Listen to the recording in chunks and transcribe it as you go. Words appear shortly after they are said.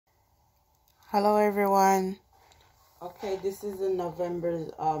Hello everyone. Okay, this is the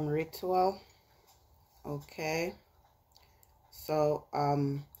November ritual. Okay, so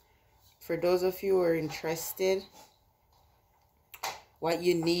for those of you who are interested, what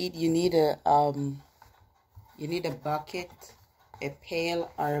you need a bucket, a pail,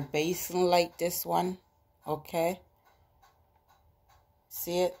 or a basin like this one. Okay,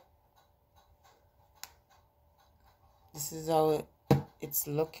 see it? This is how it's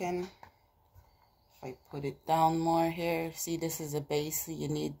looking. If I put it down more here, see, this is a basin. You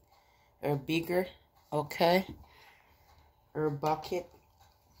need a bigger, okay, or a bucket.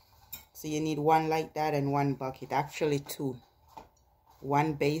 So you need one like that and one bucket, actually two,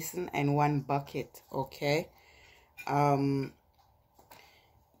 one basin and one bucket. Okay, you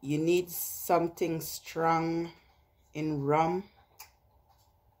need something strong in rum.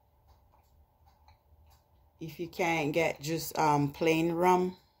 If you can't get just plain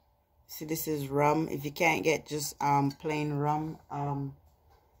rum, see, this is rum. If you can't get just plain rum,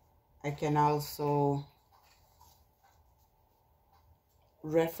 I can also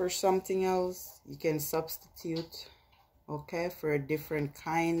refer something else. You can substitute, okay, for a different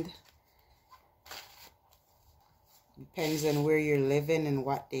kind. Depends on where you're living and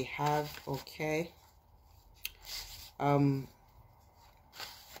what they have. Okay,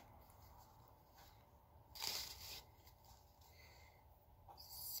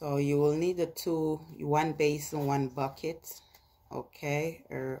 so you will need one basin, one bucket, okay,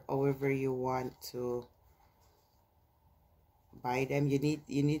 or however you want to buy them. You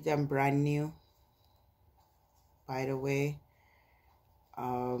need them brand new, by the way.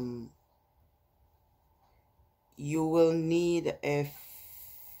 You will need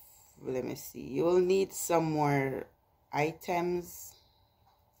let me see, you will need some more items.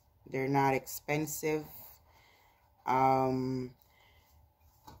 They're not expensive.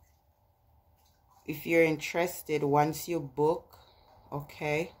 If you're interested, once you book,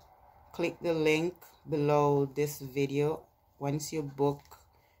 okay, click the link below this video. Once you book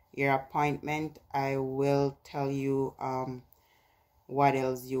your appointment, I will tell you what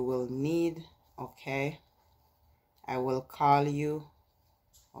else you will need. Okay, I will call you.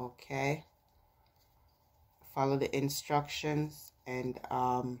 Okay, follow the instructions, and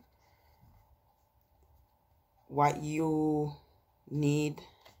what you need,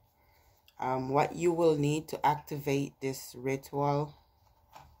 what you will need to activate this ritual: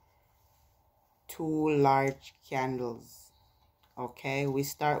 2 large candles. Okay, we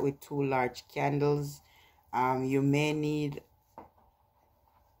start with 2 large candles. You may need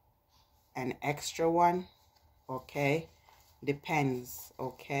an extra one, okay, depends.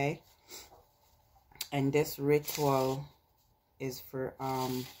 Okay, and this ritual is for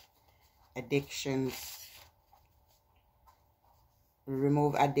addictions.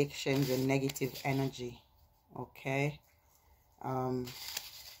 Remove addictions and negative energy. Okay,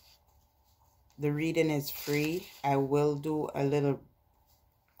 the reading is free. I will do a little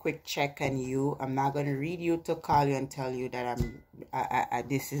quick check on you. I'm not going to read you to call you and tell you that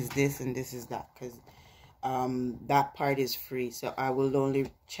this is this and this is that, because that part is free. So I will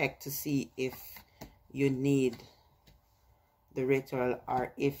only check to see if you need the ritual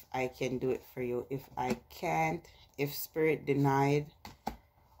or if I can do it for you. If I can't, if spirit denied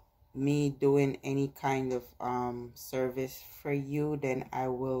me doing any kind of service for you, then I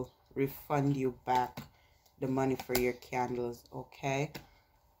will refund you back the money for your candles. Okay,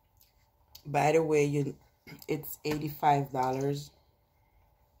 by the way, it's $85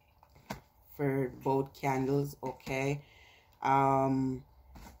 for both candles. Okay, I'm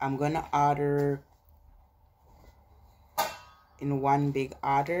gonna order in one big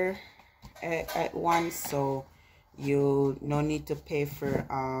order at once, so you no need to pay for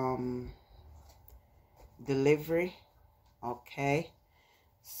delivery. Okay,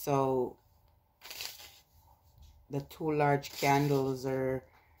 so the 2 large candles are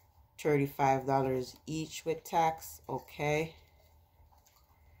 $35 each with tax. Okay,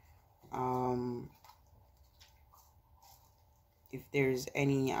 if there's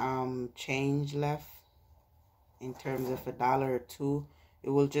any change left in terms of $1 or $2, it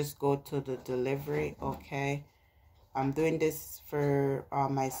will just go to the delivery. Okay, I'm doing this for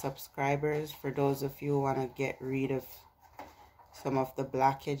my subscribers, for those of you who want to get rid of some of the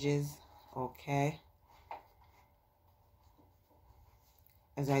blockages. Okay,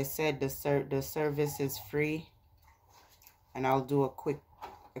 as I said, the service is free, and I'll do a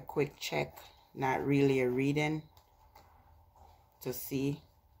quick check, not really a reading, to see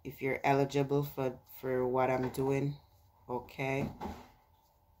if you're eligible for what I'm doing. Okay,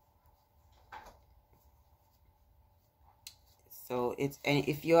 So it's, and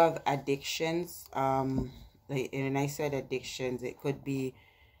if you have addictions, like, and I said addictions, it could be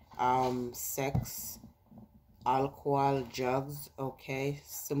sex, alcohol, drugs, okay,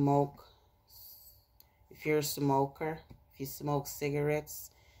 smoke. If you're a smoker, if you smoke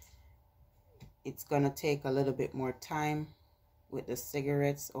cigarettes, it's gonna take a little bit more time with the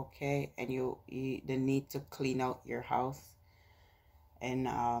cigarettes, okay, and you the need to clean out your house and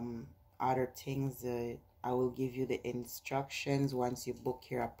other things. I will give you the instructions once you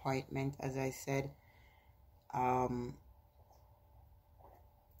book your appointment. As I said,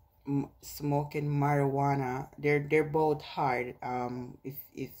 smoking marijuana, they're both hard.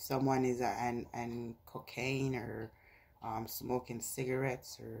 If someone is and cocaine or smoking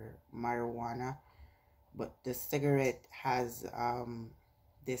cigarettes or marijuana, but the cigarette has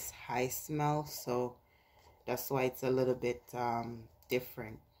this high smell, so that's why it's a little bit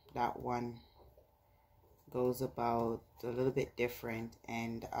different. That one goes about a little bit different.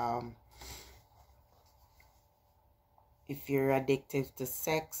 And if you're addicted to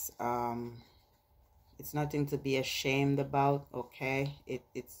sex, it's nothing to be ashamed about, okay?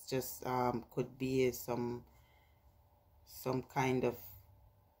 It's just could be some kind of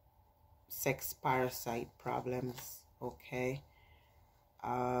sex parasite problems, okay?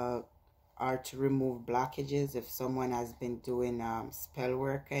 Are to remove blockages. If someone has been doing spell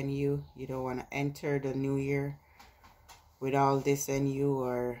work on you, you don't want to enter the new year with all this in you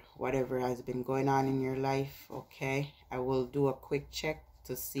or whatever has been going on in your life, okay? I will do a quick check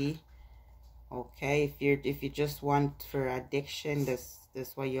to see, okay? If you just want for addiction, that's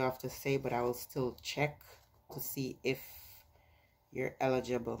what you have to say, but I will still check to see if you're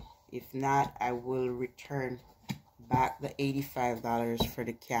eligible. If not, I will return back the $85 for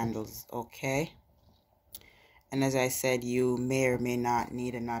the candles, okay? And as I said, you may or may not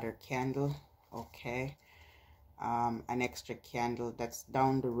need another candle, okay? An extra candle, that's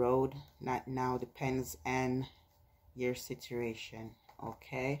down the road, not now, depends on your situation,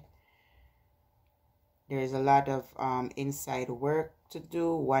 okay? There's a lot of inside work to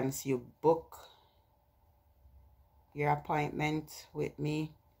do once you book your appointment with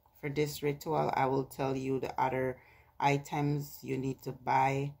me for this ritual. I will tell you the other items you need to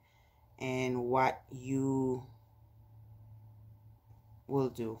buy and what you will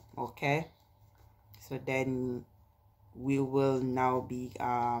do, okay? So then we will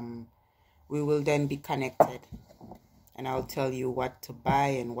then be connected, and I'll tell you what to buy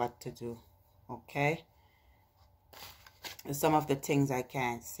and what to do, okay? And some of the things I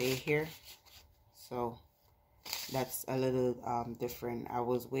can't say here, so that's a little different. I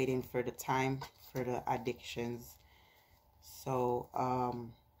was waiting for the time for the addictions. So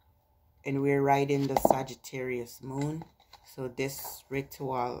and we're right in the Sagittarius moon, so this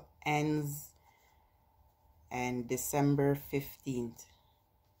ritual ends and December 15th.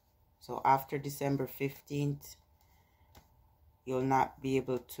 So after December 15th, you'll not be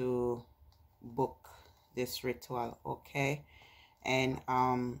able to book this ritual, okay? And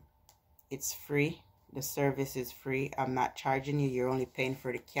it's free. The service is free. I'm not charging you. You're only paying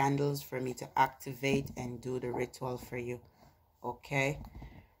for the candles for me to activate and do the ritual for you, okay?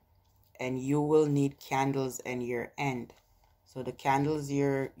 And you will need candles in your end. So the candles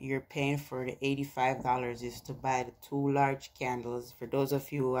you're paying for, the $85, is to buy the 2 large candles. For those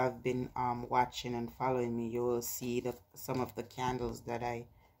of you who have been watching and following me, you will see some of the candles that I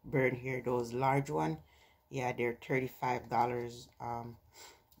burn here. Those large one, yeah, they're $35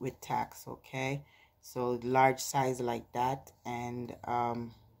 with tax, okay? So large size like that, and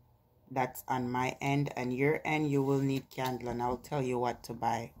that's on my end. And your end, you will need candle, and I'll tell you what to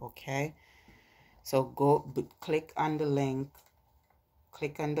buy, okay? So click on the link.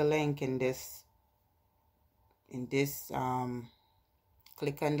 Click on the link in this. Click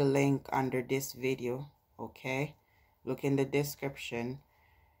on the link under this video, okay? Look in the description.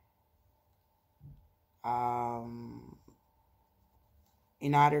 In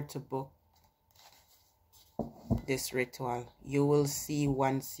order to book this ritual, you will see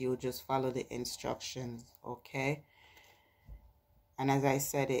once you just follow the instructions, okay? And as I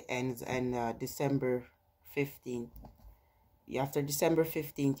said, it ends on December 15th. After December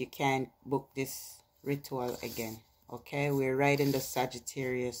 15th, you can't book this ritual again, okay? We're right in the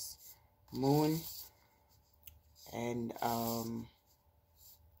Sagittarius moon, and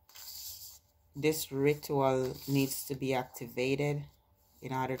this ritual needs to be activated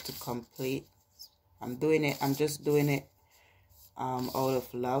in order to complete. I'm just doing it out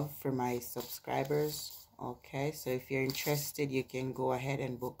of love for my subscribers, okay? So if you're interested, you can go ahead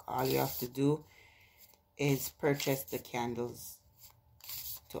and book. All you have to do is purchase the candles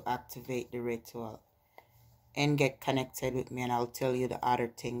to activate the ritual. and get connected with me, and I'll tell you the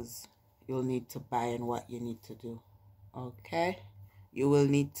other things you'll need to buy and what you need to do. Okay, you will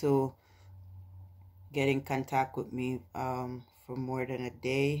need to get in contact with me for more than a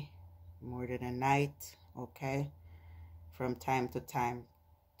day, more than a night, okay, from time to time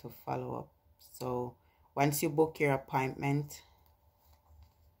to follow up. So once you book your appointment,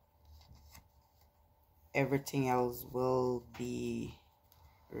 everything else will be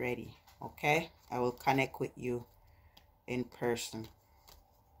ready. Okay, I will connect with you in person,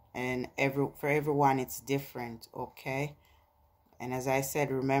 and for everyone it's different. Okay, and as I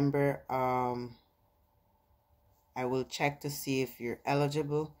said, remember, I will check to see if you're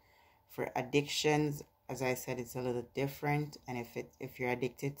eligible for addictions. As I said, it's a little different, and if you're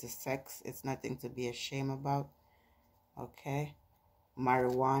addicted to sex, it's nothing to be ashamed about. Okay,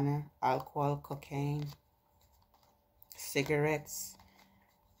 marijuana, alcohol, cocaine, cigarettes,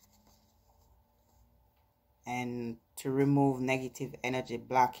 and to remove negative energy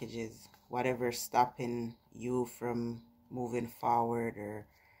blockages, whatever stopping you from moving forward, or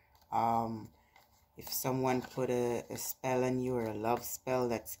if someone put a spell on you, or a love spell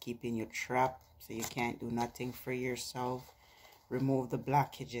that's keeping you trapped so you can't do nothing for yourself, remove the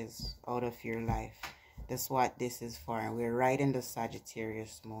blockages out of your life. That's what this is for. And we're right in the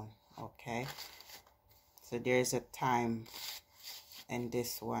Sagittarius moon. Okay, so there's a time in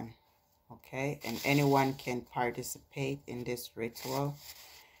this one. Okay, and anyone can participate in this ritual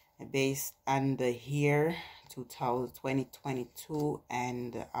based on the year 2022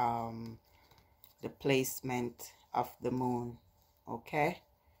 and the placement of the moon. Okay,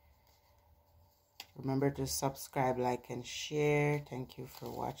 remember to subscribe, like, and share. Thank you for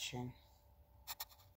watching.